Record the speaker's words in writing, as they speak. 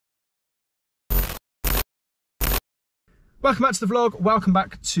Welcome back to the vlog. Welcome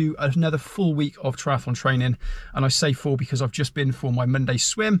back to another full week of triathlon training. And I say full because I've just been for my Monday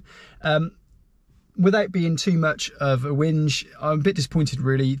swim. Without being too much of a whinge, I'm a bit disappointed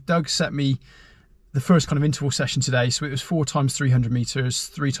really. Doug set me the first kind of interval session today. So it was 4 times 300 meters,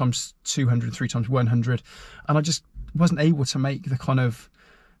 3 times 200, 3 times 100. And I just wasn't able to make the kind of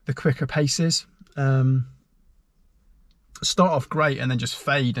the quicker paces. Start off great and then just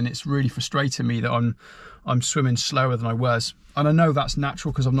fade, and it's really frustrating me that I'm swimming slower than I was. And I know that's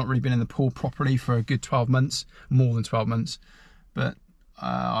natural because I've not really been in the pool properly for a good 12 months, more than 12 months. But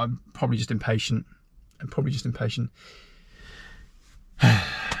I'm probably just impatient.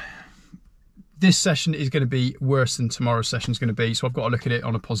 This session is going to be worse than tomorrow's session is going to be, so I've got to look at it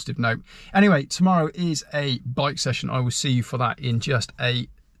on a positive note. Anyway, tomorrow is a bike session. I will see you for that in just a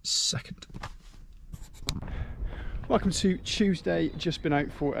second. Welcome to Tuesday. Just been out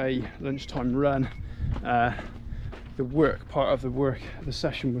for a lunchtime run. The work part of the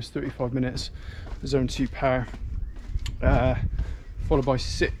session was 35 minutes, zone 2 power, followed by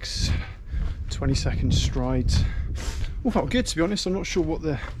 6 20-second strides. All felt good, to be honest. I'm not sure what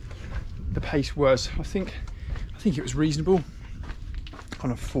the pace was. I think it was reasonable,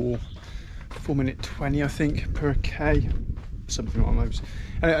 kind of 4 minute 20 I think per k, something like those.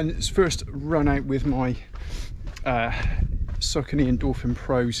 And it's first run out with my Saucony Endorphin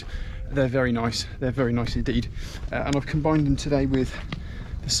Pros. They're very nice indeed, and I've combined them today with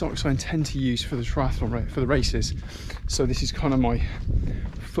the socks I intend to use for the triathlon, for the races. So this is kind of my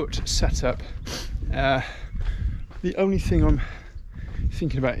foot setup. The only thing I'm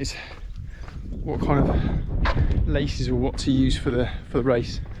thinking about is what kind of laces or what to use for the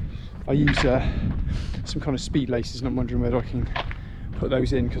race. I use some kind of speed laces, and I'm wondering whether I can put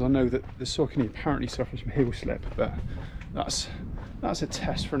those in, because I know that the Saucony apparently suffers from heel slip, but that's a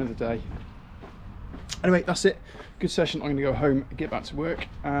test for another day. Anyway, that's it. Good session. I'm going to go home, get back to work,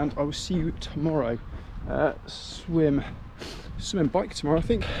 and I will see you tomorrow. Swim and bike tomorrow, I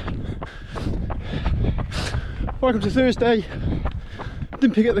think. Welcome to Thursday.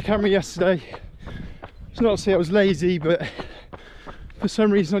 Didn't pick up the camera yesterday. It's not to say I was lazy, but for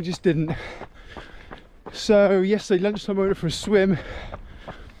some reason I just didn't. So yesterday lunchtime I went for a swim,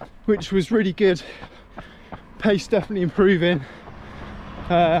 which was really good. Pace definitely improving.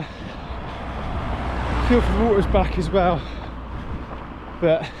 Feel for the water's back as well,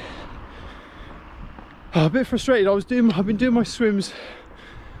 but a bit frustrated. I've been doing my swims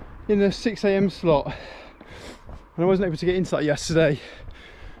in the 6 AM slot, and I wasn't able to get into that yesterday,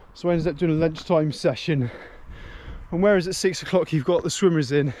 so I ended up doing a lunchtime session. And whereas at 6 o'clock you've got the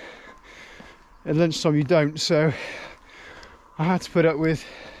swimmers in, at lunchtime you don't, so I had to put up with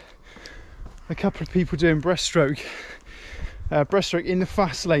a couple of people doing breaststroke in the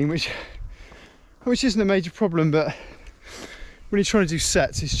fast lane, which isn't a major problem, but when you're trying to do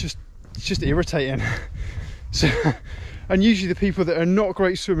sets, it's just irritating. So, and usually the people that are not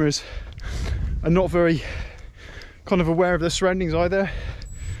great swimmers are not very kind of aware of their surroundings either,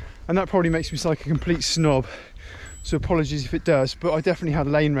 and that probably makes me sound like a complete snob, so apologies if it does, but I definitely had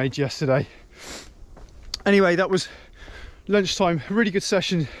lane rage yesterday. Anyway, that was lunchtime. A really good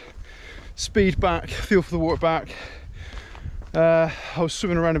session. Speed back, feel for the water back. I was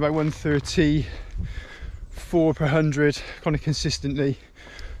swimming around about 1:34 per 100 kind of consistently,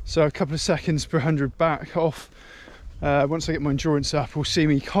 so a couple of seconds per 100 back off. Once I get my endurance up, will see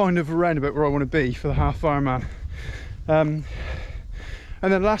me kind of around about where I want to be for the half Ironman. And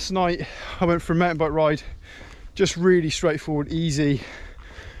then last night I went for a mountain bike ride, just really straightforward, easy.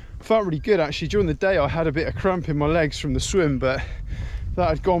 Felt really good actually. During the day I had a bit of cramp in my legs from the swim, but that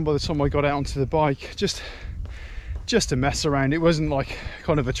had gone by the time I got out onto the bike. Just to mess around. It wasn't like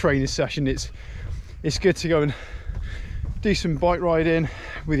kind of a training session. It's good to go and do some bike riding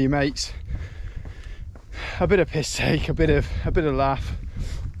with your mates, a bit of piss take, a bit of laugh,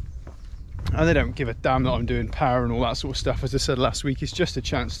 and they don't give a damn that I'm doing power and all that sort of stuff. As I said last week, it's just a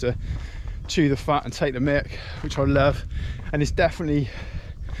chance to chew the fat and take the mick, which I love, and it's definitely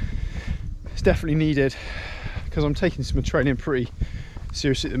needed, because I'm taking some training pretty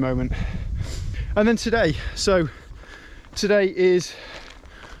seriously at the moment. And then today is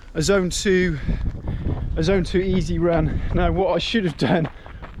a zone 2 easy run. Now what I should have done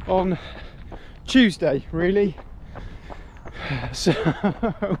on Tuesday really, so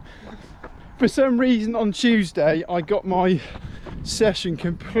for some reason on Tuesday I got my session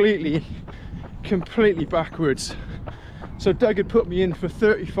completely backwards. So Doug had put me in for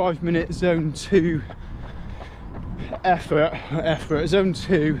 35-minute zone 2 effort, zone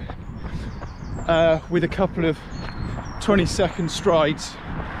 2, with a couple of 20-second strides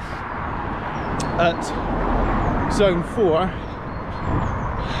at zone 4,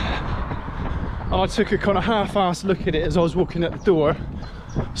 and I took a kind of half-assed look at it as I was walking out the door,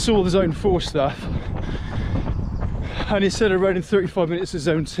 saw the zone 4 stuff, and instead of running 35 minutes of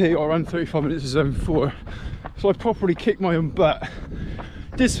zone 2, I ran 35 minutes of zone 4. So I properly kicked my own butt,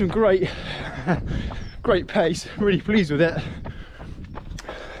 did some great pace, really pleased with it.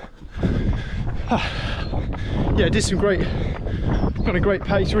 Yeah, did some great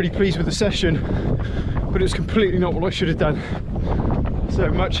pace, really pleased with the session, but it was completely not what I should have done. So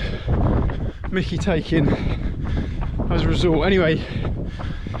much Mickey taking as a result. Anyway,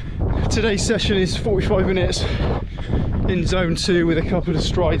 today's session is 45 minutes in zone 2 with a couple of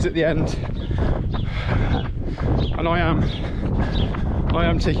strides at the end, and I am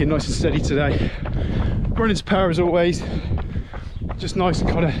taking nice and steady today. Running to power as always, just nice and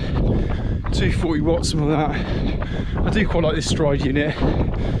kind of 240 watts, something like that. I do quite like this stride unit.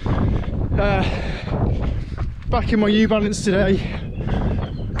 Back in my New Balance today.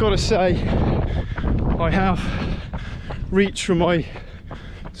 Gotta say, I have reached for my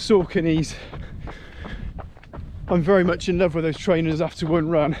Sauconys. I'm very much in love with those trainers after one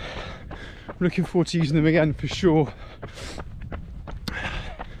run. I'm looking forward to using them again for sure.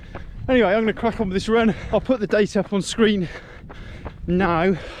 Anyway, I'm going to crack on with this run. I'll put the date up on screen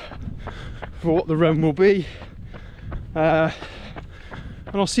now for what the run will be, and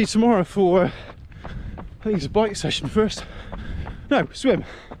I'll see you tomorrow for I think it's a bike session first. No, swim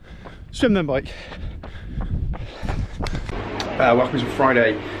then bike. Welcome to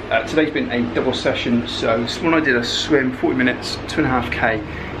Friday. Today's been a double session. So this one I did a swim, 40 minutes, 2.5k.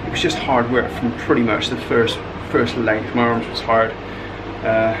 It was just hard work from pretty much the first length. My arms were tired.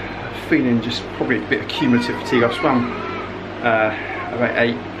 Feeling just probably a bit of cumulative fatigue. I've swam about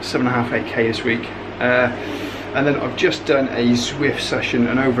 7.5–8k this week, and then I've just done a Zwift session,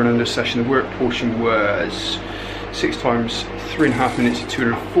 an over and under session. The work portion was 6 times 3.5 minutes at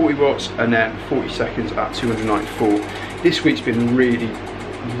 240 watts, and then 40 seconds at 294. This week's been really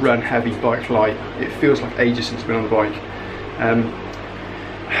run heavy, bike light. It feels like ages since I've been on the bike.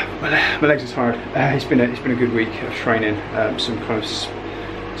 My legs are tired. It's been a good week of training. Some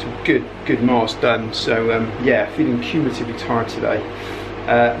good miles done. So yeah, feeling cumulatively tired today.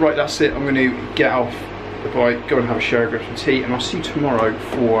 Right, that's it. I'm going to get off the bike, go and have a shower, grab some tea, and I'll see you tomorrow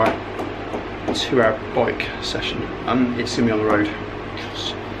for a 2-hour bike session. It's going to be on the road.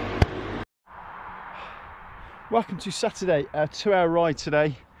 Welcome to Saturday, a 2-hour ride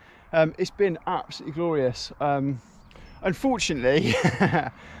today. It's been absolutely glorious. Unfortunately,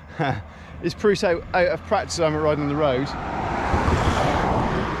 it's proved out of practice I'm riding on the road.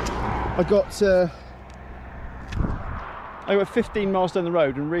 I got 15 miles down the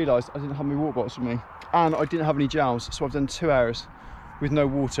road and realised I didn't have my water bottles with me, and I didn't have any gels, so I've done 2 hours with no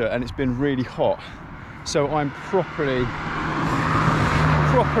water, and it's been really hot. So I'm properly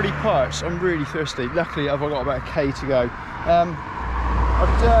parched. I'm really thirsty. Luckily, I've got about a k to go.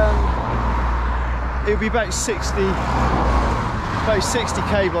 I've done, it'll be about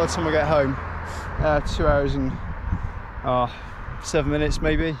 60k by the time I get home. 2 hours and 7 minutes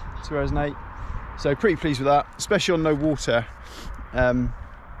maybe, 2 hours and 8. So pretty pleased with that, especially on no water,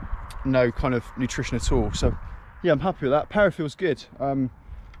 no kind of nutrition at all. So yeah, I'm happy with that. Power feels good.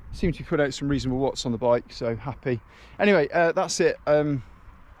 Seem to put out some reasonable watts on the bike, so happy. Anyway, that's it.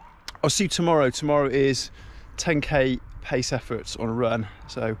 I'll see you tomorrow. Tomorrow is 10k pace efforts on a run,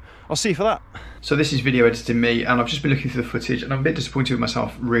 so I'll see you for that. So this is video editing me, and I've just been looking through the footage, and I'm a bit disappointed with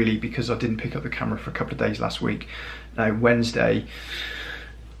myself really, because I didn't pick up the camera for a couple of days last week. Now Wednesday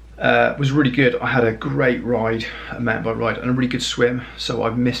was really good. I had a great ride, a mountain bike ride, and a really good swim, so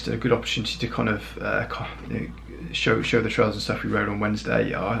I've missed a good opportunity to kind of show the trails and stuff we rode on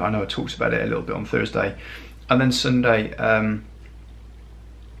Wednesday. I know I talked about it a little bit on Thursday, and then Sunday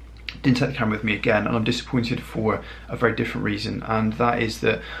didn't take the camera with me again, and I'm disappointed for a very different reason, and that is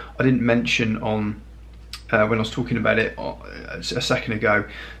that I didn't mention on when I was talking about it a second ago,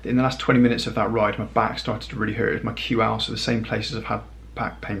 that in the last 20 minutes of that ride my back started to really hurt. It was my QL, so the same places I've had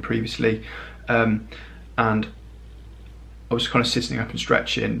back pain previously, and I was kind of sitting up and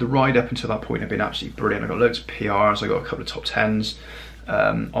stretching. The ride up until that point had been absolutely brilliant. I got loads of PRs, I got a couple of top 10s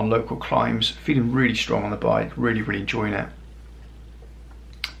on local climbs, feeling really strong on the bike, really enjoying it.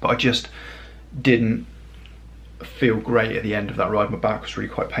 But I just didn't feel great at the end of that ride. My back was really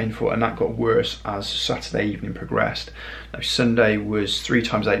quite painful, and that got worse as Saturday evening progressed. Now Sunday was 3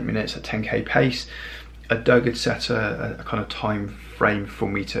 times 8 minutes at 10k pace. Doug had set a kind of time frame for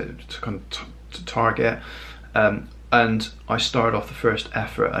me to target, and I started off the first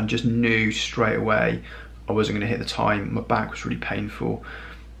effort and just knew straight away I wasn't going to hit the time. My back was really painful.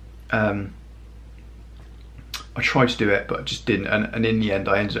 I tried to do it, but I just didn't, and in the end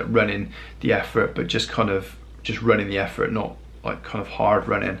I ended up running the effort, but just running the effort, not like kind of hard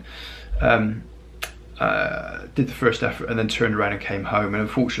running. Did the first effort and then turned around and came home, and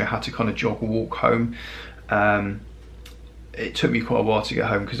unfortunately I had to kind of jog or walk home. It took me quite a while to get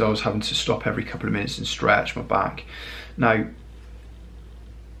home because I was having to stop every couple of minutes and stretch my back. Now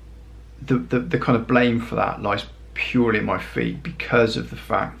the kind of blame for that lies purely at my feet, because of the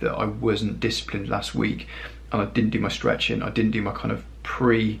fact that I wasn't disciplined last week and I didn't do my stretching. I didn't do my kind of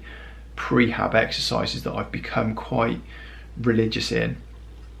prehab exercises that I've become quite religious in,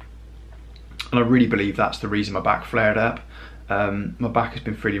 and I really believe that's the reason my back flared up. My back has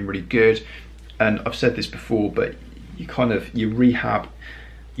been feeling really good, and I've said this before, but you rehab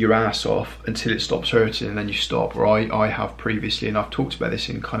your ass off until it stops hurting, and then you stop, or I have previously, and I've talked about this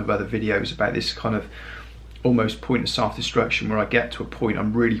in kind of other videos, about this kind of almost point of self-destruction, where I get to a point,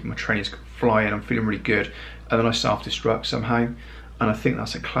 my training's flying, I'm feeling really good, and then I self-destruct somehow. And I think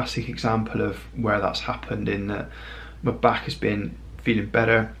that's a classic example of where that's happened, in that my back has been feeling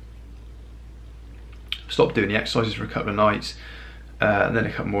better, stopped doing the exercises for a couple of nights, and then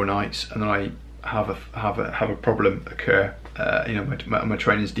a couple more nights, and then I have a problem occur. My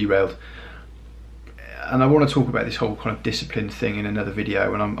training's derailed. And I want to talk about this whole kind of discipline thing in another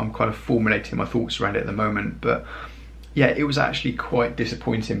video, and I'm kind of formulating my thoughts around it at the moment. But yeah, it was actually quite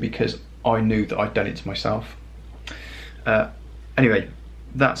disappointing because I knew that I'd done it to myself. Anyway,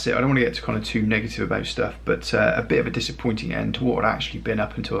 that's it. I don't want to get kind of too negative about stuff, but a bit of a disappointing end to what had actually been,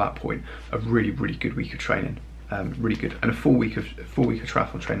 up until that point, a really good week of training. Really good, and a full week of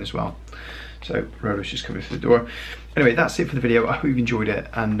triathlon training as well. So Rolo's just coming through the door. Anyway, that's it for the video. I hope you've enjoyed it,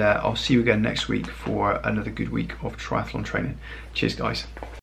 and I'll see you again next week for another good week of triathlon training. Cheers, guys.